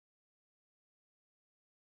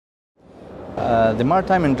The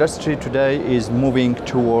maritime industry today is moving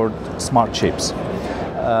toward smart ships.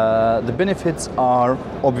 The benefits are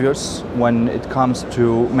obvious when it comes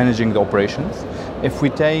to managing the operations. If we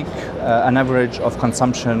take an average of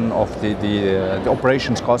consumption of the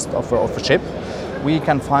operations cost of a ship, we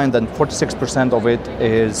can find that 46% of it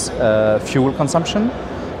is fuel consumption.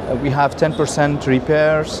 We have 10%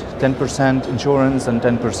 repairs, 10% insurance, and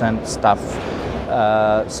 10% staff.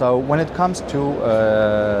 So when it comes to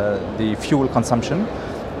the fuel consumption,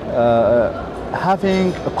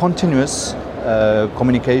 having a continuous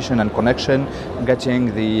communication and connection,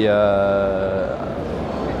 getting the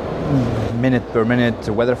minute per minute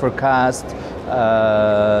weather forecast,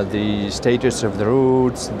 the status of the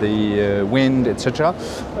routes, the wind, etc.,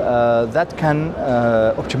 that can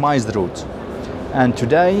optimize the route. And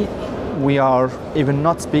today we are even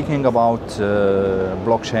not speaking about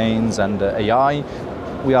blockchains and AI.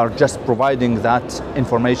 We are just providing that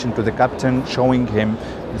information to the captain, showing him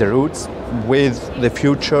the routes with the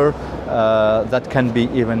future that can be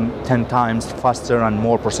even 10 times faster and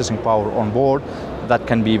more processing power on board. That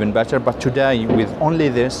can be even better. But today, with only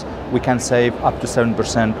this, we can save up to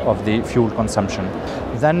 7% of the fuel consumption.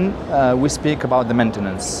 Then we speak about the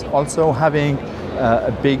maintenance. Also having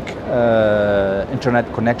a big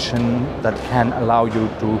internet connection that can allow you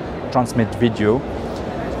to transmit video.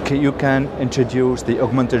 You can introduce the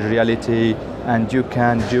augmented reality and you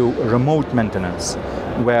can do remote maintenance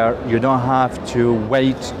where you don't have to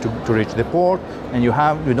wait to reach the port, and you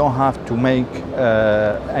don't have to make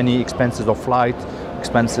any expenses of flight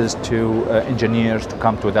expenses to engineers to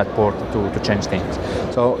come to that port to change things.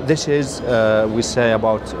 So this is, we say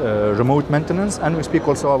about remote maintenance, and we speak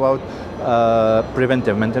also about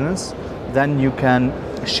preventive maintenance. Then you can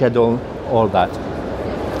schedule all that.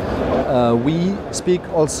 We speak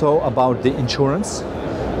also about the insurance.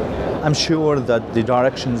 I'm sure that the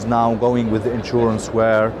direction is now going with the insurance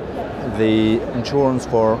where the insurance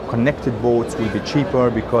for connected boats will be cheaper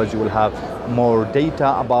because you will have more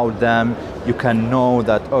data about them. You can know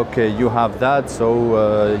that, okay, you have that,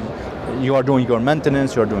 so you are doing your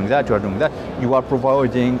maintenance, you are doing that, you are doing that. You are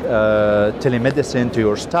providing telemedicine to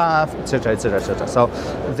your staff, etc., etc., etc. So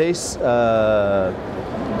this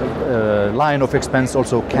line of expense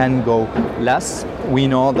also can go less. We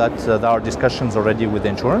know that there are discussions already with the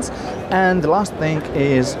insurance. And the last thing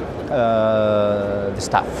is the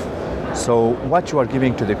staff. So what you are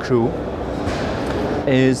giving to the crew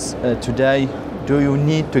is today, do you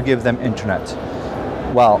need to give them internet?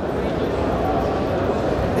 Well,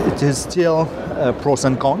 it is still pros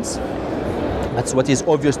and cons. But what is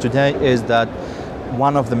obvious today is that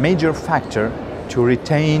one of the major factors to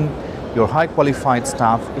retain your high qualified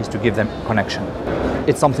staff is to give them connection.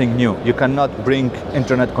 It's something new. You cannot bring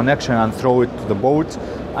internet connection and throw it to the boat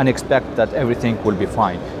and expect that everything will be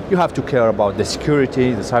fine. You have to care about the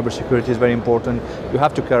security, the cyber security is very important. You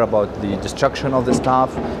have to care about the destruction of the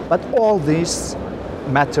staff. But all these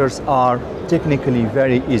matters are technically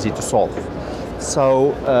very easy to solve.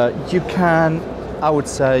 So you can, I would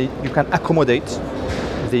say, you can accommodate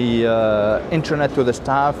the internet to the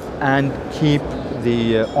staff and keep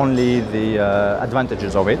only the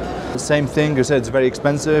advantages of it. The same thing, you said it's very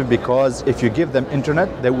expensive because if you give them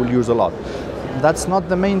internet, they will use a lot. That's not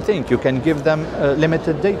the main thing. You can give them a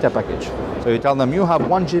limited data package. So you tell them you have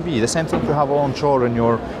 1 GB, the same thing you have on shore in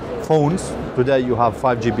your phones. Today you have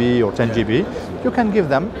 5 GB or 10 GB. You can give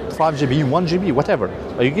them 5 GB, 1 GB, whatever.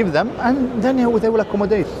 But you give them and then they will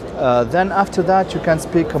accommodate. Then after that you can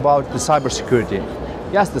speak about the cybersecurity.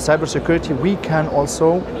 Yes, the cybersecurity, we can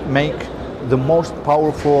also make the most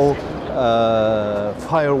powerful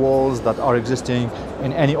firewalls that are existing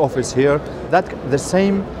in any office here, that the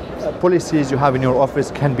same policies you have in your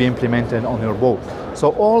office can be implemented on your boat.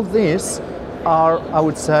 So all these are, I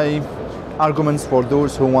would say, arguments for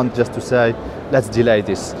those who want just to say, let's delay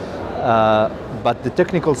this. But the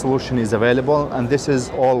technical solution is available, and this is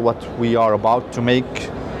all what we are about, to make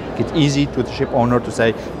it easy to the ship owner to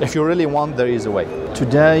say, if you really want, there is a way.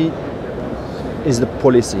 Today is the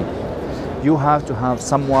policy. You have to have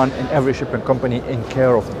someone in every shipping company in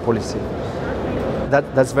care of the policy.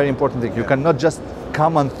 That's very important thing. You cannot just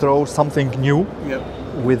come and throw something new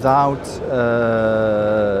without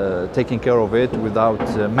taking care of it, without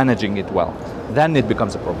managing it well. Then it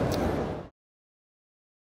becomes a problem.